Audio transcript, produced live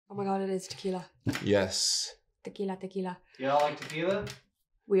Oh my god, it is tequila. Yes. Tequila, tequila. You all like tequila?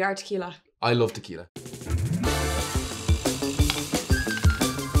 We are tequila. I love tequila.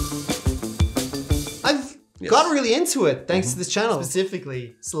 I've gotten really into it thanks to this channel,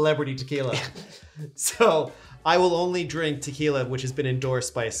 specifically celebrity tequila. So I will only drink tequila which has been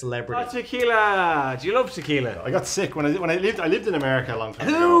endorsed by a celebrity. Oh, tequila! Do you love tequila? I got sick when I lived in America a long time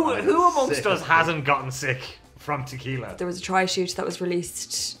ago. Who amongst us hasn't gotten sick from tequila? There was a tri-shoot that was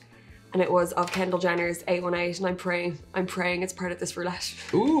released and it was of Kendall Jenner's 818 and I'm praying it's part of this roulette.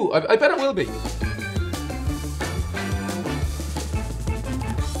 Ooh, I bet it will be.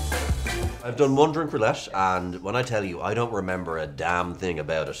 I've done one drink roulette, and when I tell you, I don't remember a damn thing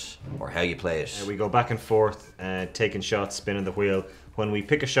about it or how you play it. We go back and forth, taking shots, spinning the wheel. When we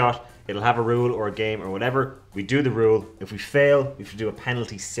pick a shot, it'll have a rule or a game or whatever. We do the rule. If we fail, we should do a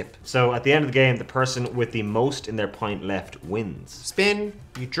penalty sip. So at the end of the game, the person with the most in their pint left wins. Spin,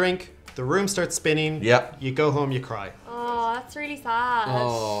 you drink, the room starts spinning. Yeah. You go home, you cry. Oh, that's really sad.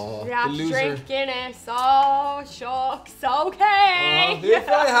 Oh, you have the to loser. drink Guinness. Oh, shucks. Okay. If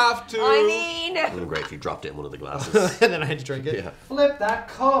I have to. I mean. It would be great if you dropped it in one of the glasses. And then I had to drink it. Yeah. Flip that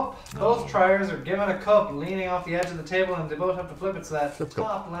cup. Both triers are given a cup leaning off the edge of the table, and they both have to flip it so that the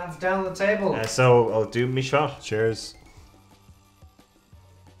top lands down the table. So I'll do me shot. Cheers.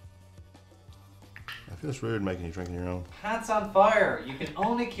 I feel it's rude making you drink on your own. Pants on fire. You can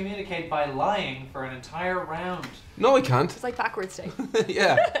only communicate by lying for an entire round. No, I can't. It's like backwards day.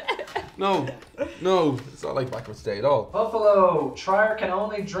 Yeah. No, it's not like backwards day at all. Buffalo. Trier can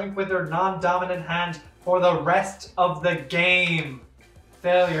only drink with their non-dominant hand for the rest of the game.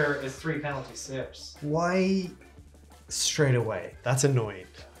 Failure is 3 penalty sips. Why straight away? That's annoying.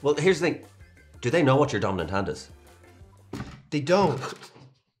 Well, here's the thing. Do they know what your dominant hand is? They don't.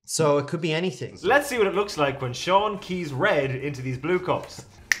 So it could be anything. Let's see what it looks like when Sean keys red into these blue cups.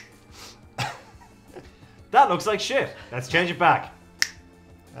 That looks like shit. Let's change it back.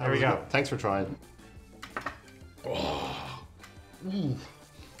 There we go. Thanks for trying. Oh. Ooh.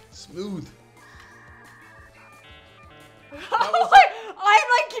 Smooth. I'm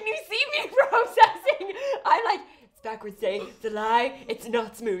like, can you see me processing? I'm like, it's backwards day, it's a lie, it's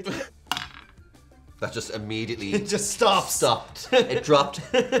not smooth. That just immediately It just stops. stopped. It dropped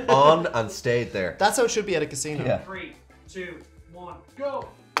on and stayed there. That's how it should be at a casino. Yeah. 3, 2, 1, go.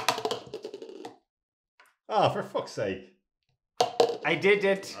 Oh, for fuck's sake. I did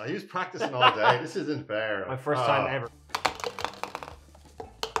it. Oh, he was practicing all day. This isn't fair. My first time ever.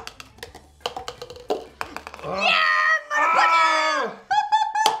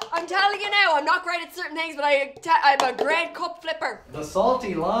 I'm telling you now, I'm not great at certain things, but I'm a great cup flipper. The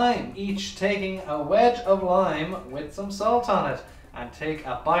salty lime, each taking a wedge of lime with some salt on it, and take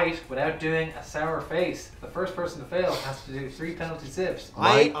a bite without doing a sour face. The first person to fail has to do 3 penalty sips.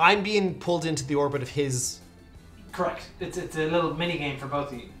 I'm being pulled into the orbit of his. Correct. It's a little mini game for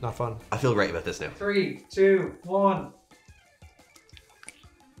both of you. Not fun. I feel great about this now. 3, 2, 1.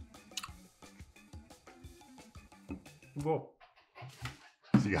 Whoa.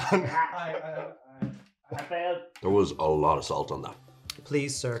 Is he gone? I failed. There was a lot of salt on that.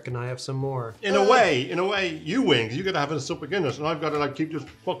 Please, sir, can I have some more? In a way, you win, because you gotta have a sup of Guinness, and I've gotta like keep just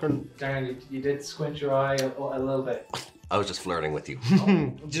fucking. Darren, you did squint your eye a little bit. I was just flirting with you.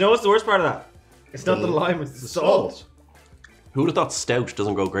 Do you know what's the worst part of that? It's not the lime, it's the salt. Who would have thought stout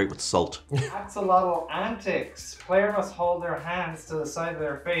doesn't go great with salt? Axolotl antics. Player must hold their hands to the side of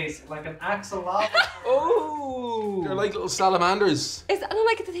their face like an axolotl. Oh, they're like little salamanders. Is that not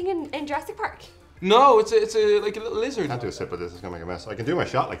like the thing in Jurassic Park? No, it's a like a little lizard. Can't do a sip of this, it's gonna make a mess. I can do my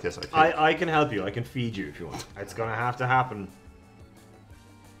shot like this, I think. I can help you, I can feed you if you want. It's gonna have to happen.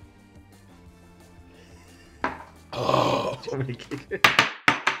 Oh.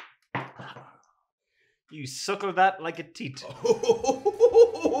 You suckle that like a teat. Bad?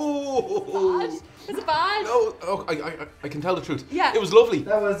 Is it bad? No, I can tell the truth. Yeah. It was lovely.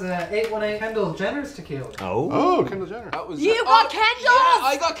 That was 818 Kendall Jenner's tequila. Oh, Kendall Jenner. That was. You got Kendall! Yeah,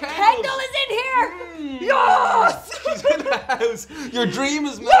 I got Kendall. Kendall is in here! Yes! She's in the house. Your dream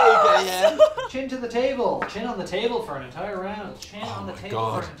is made, yeah. Chin to the table. Chin on the table for an entire round. Chin on the table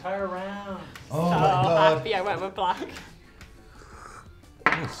God. for an entire round. Oh happy I went with black.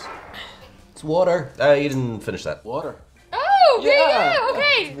 Yes. It's water. You didn't finish that. Water. Oh, Yeah. yeah,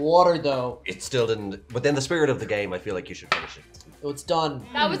 okay. Water though. It still didn't. Within the spirit of the game, I feel like you should finish it. Oh, it's done.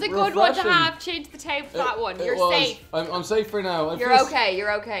 That was a good one to Refreshing. have. Change the table for that one. You're It was. safe. I'm safe for now. You're okay,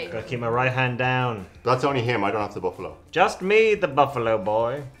 you're okay. Gotta keep my right hand down. That's only him, I don't have the buffalo. Just me, the buffalo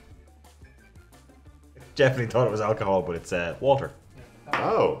boy. Definitely thought it was alcohol, but it's water.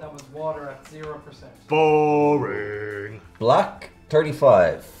 Oh. That was water at 0%. Boring. Black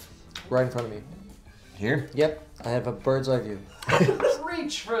 35. Right in front of me. Here? Yep, I have a bird's eye view.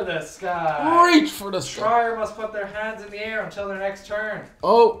 Reach for the sky. Reach for the sky. Trier must put their hands in the air until their next turn.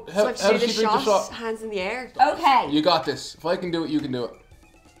 Oh, So I how have to does do she the drink the shot, shot? hands in the air. Okay. You got this. If I can do it, you can do it.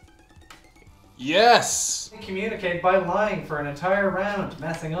 Yes! Communicate by lying for an entire round.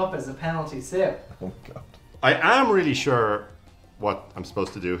 Messing up is a penalty sip. Oh god. I am really sure what I'm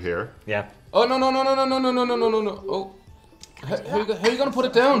supposed to do here. Yeah. Oh, no. Oh. How are you gonna put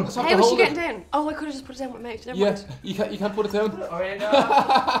it down? Just have How to was she hold getting it. down? Oh, I could have just put it down with my mouth. Never Yeah, mind. you can't put it down. Oh, yeah, no.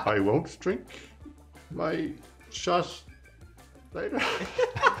 I won't drink my shot later.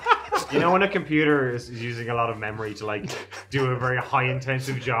 You know when a computer is using a lot of memory to like do a very high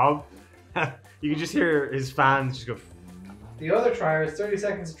intensive job? You can just hear his fans just go. The other trier is 30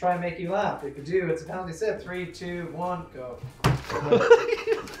 seconds to try and make you laugh. If you do, it's a penalty sip. 3, 2, 1, go.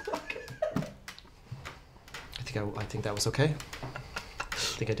 I think that was okay. I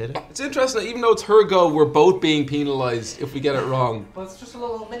think I did it. It's interesting that even though it's her go, we're both being penalised if we get it wrong. But it's just a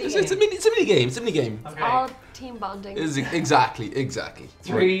little mini It's game. a mini game. It's a mini game. Okay. All team bonding. Exactly.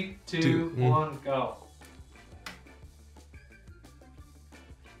 3, 2, Two. 1, go.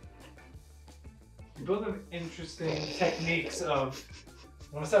 You both have interesting techniques of.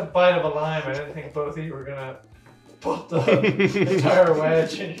 When I said bite of a lime, I didn't think both of you were gonna put the entire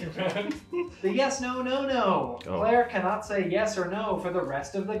wedge in your mouth. The yes, no, no, no. Oh. Player cannot say yes or no for the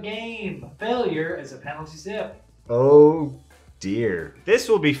rest of the game. Failure is a penalty sip. Oh dear. This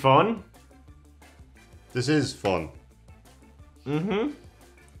will be fun. This is fun, Mm-hmm.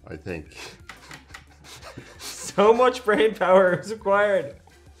 I think. So much brain power is required.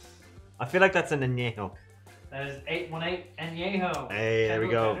 I feel like that's an añejo. That is 818 Añejo. Hey, there we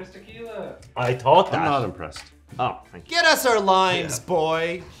go. Kendall Tequila. I thought that. I'm not impressed. Oh, thank you. Get us our limes,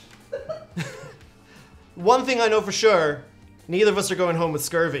 boy. One thing I know for sure, neither of us are going home with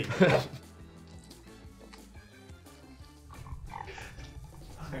scurvy.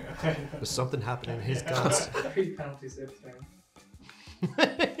 There's something happening in his guts. 3 penalty sips, man.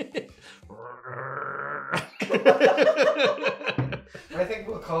 I think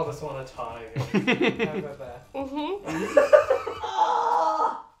we'll call this one a tie. How about that? Mm-hmm. It's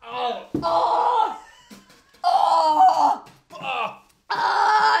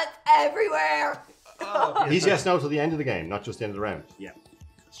everywhere. He's yes, no till the end of the game, not just the end of the round. Yeah.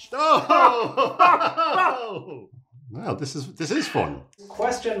 Oh! Well, this is fun.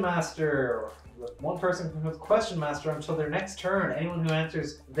 Question Master. One person can have Question Master until their next turn. Anyone who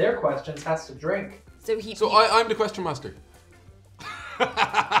answers their questions has to drink. So I'm the question master.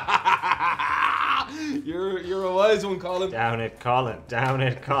 You're a wise one, Colin. Down it, Colin. Down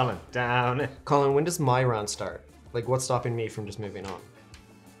it, Colin. Down it. Colin, when does my round start? Like, what's stopping me from just moving on?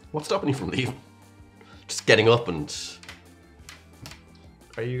 What's stopping you from leaving? Just getting up and...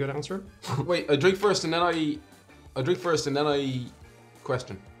 Are you gonna answer? Wait, I drink first and then I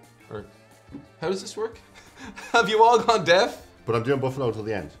question. Or how does this work? Have you all gone deaf? But I'm doing Buffalo till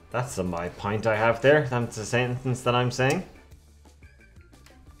the end. That's my pint I have there. That's the sentence that I'm saying.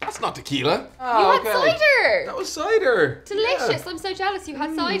 That's not tequila. You had cider. That was cider. Delicious. Yeah. I'm so jealous you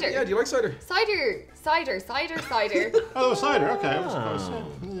had cider. Yeah, do you like cider? Cider. Oh, cider. Okay. I was close.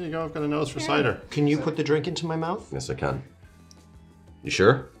 There you go. I've got a nose for cider. Can you put the drink into my mouth? Yes, I can. You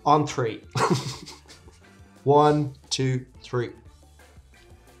sure? On 3. 1, 2, 3.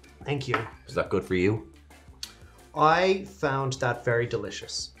 Thank you. Is that good for you? I found that very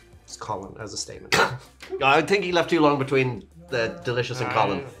delicious. It's Colin as a statement. I think he left too long between the delicious and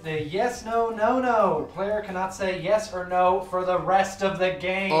Colin. The yes, no, no, no. Player cannot say yes or no for the rest of the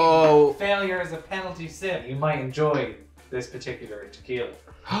game. Oh. Failure is a penalty sip. You might enjoy this particular tequila.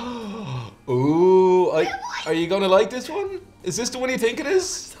 Ooh, are you gonna like this one? Is this the one you think it is?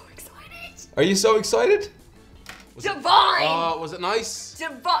 So excited. Are you so excited? Divine. Was it nice?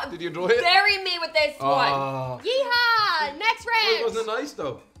 Divine. Did you enjoy it? Bury me with this one. Yeehaw! Next round. Wasn't it nice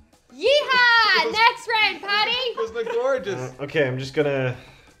though? Yeehaw! Next round, Patty. Wasn't it gorgeous? Okay, I'm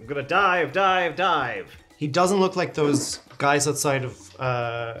gonna dive. He doesn't look like those guys outside of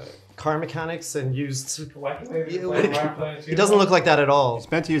car mechanics and used... He doesn't look like that at all.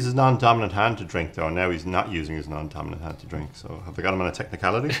 He's meant to use his non-dominant hand to drink, though, and now he's not using his non-dominant hand to drink. So have I got him on a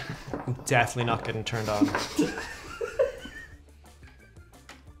technicality? Definitely not getting turned on.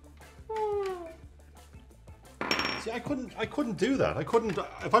 See, I couldn't do that. I couldn't.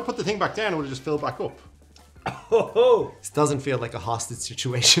 If I put the thing back down, it would have just filled back up. Oh, This doesn't feel like a hostage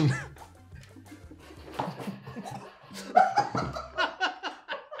situation.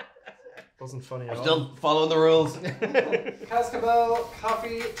 Wasn't funny at all. Still following the rules. Cascabel,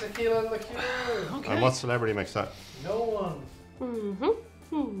 coffee, tequila, liqueur. And what celebrity makes that? No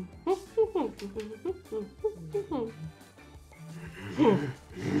one.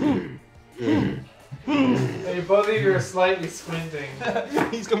 Hey, both of you are slightly squinting.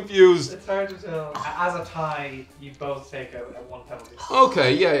 He's confused. It's hard to tell. As a tie, you both take a 1 penalty.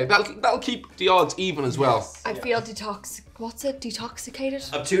 Okay, yeah, that'll keep the odds even as well. I feel detoxicated.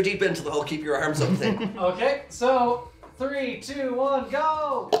 I'm too deep into the whole keep your arms up thing. Okay, so 3, 2, 1,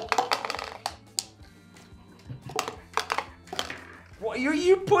 go! What, are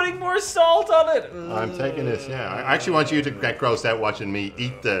you putting more salt on it? I'm taking this, yeah. I actually want you to get grossed out watching me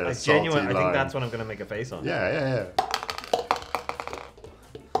eat the Like salty genuine, I lime. think that's what I'm gonna make a face on. Yeah.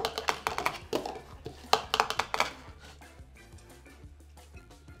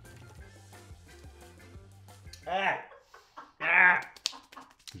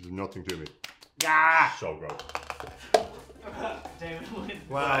 This is nothing to me. So gross. David wins.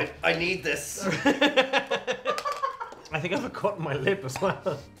 Wow. I need this. I think I have a cut in my lip as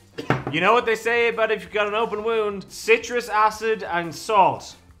well. You know what they say about if you've got an open wound? Citrus acid and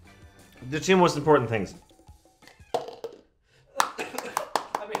salt. The two most important things. I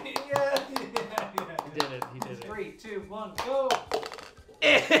mean, yeah. He did it. 3, 2, 1, go!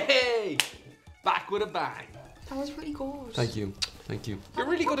 Hey! Back with a bang. That was really good. Thank you. You're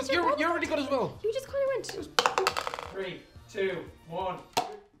really good as you're really good as well. You just kind of went. 3, 2, 1.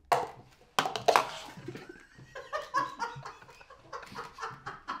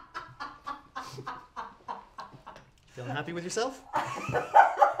 Feeling happy with yourself? I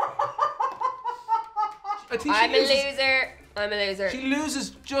think I'm a loser. She loses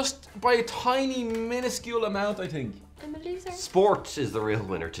just by a tiny, minuscule amount, I think. I'm a loser. Sport is the real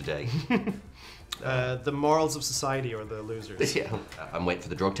winner today. The morals of society are the losers. Yeah. I'm waiting for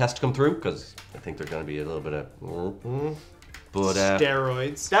the drug test to come through because I think there's going to be a little bit of. But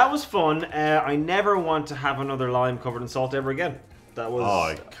Steroids. That was fun. I never want to have another lime covered in salt ever again. That was. Oh,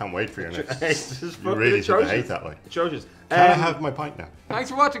 I can't wait for your next. This is You fucking really should atrocious. hate that way. Atrocious. Can I have my pint now? Thanks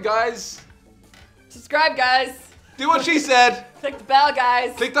for watching, guys. Subscribe, guys. Do what she said. Click the bell,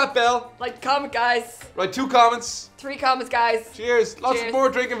 guys. Click that bell. Like the comment, guys. Write 2 comments. 3 comments, guys. Cheers. Lots Cheers. of more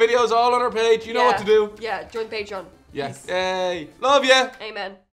drinking videos all on our page. You know what to do. Yeah, join Patreon. Yes. Peace. Yay. Love ya. Amen.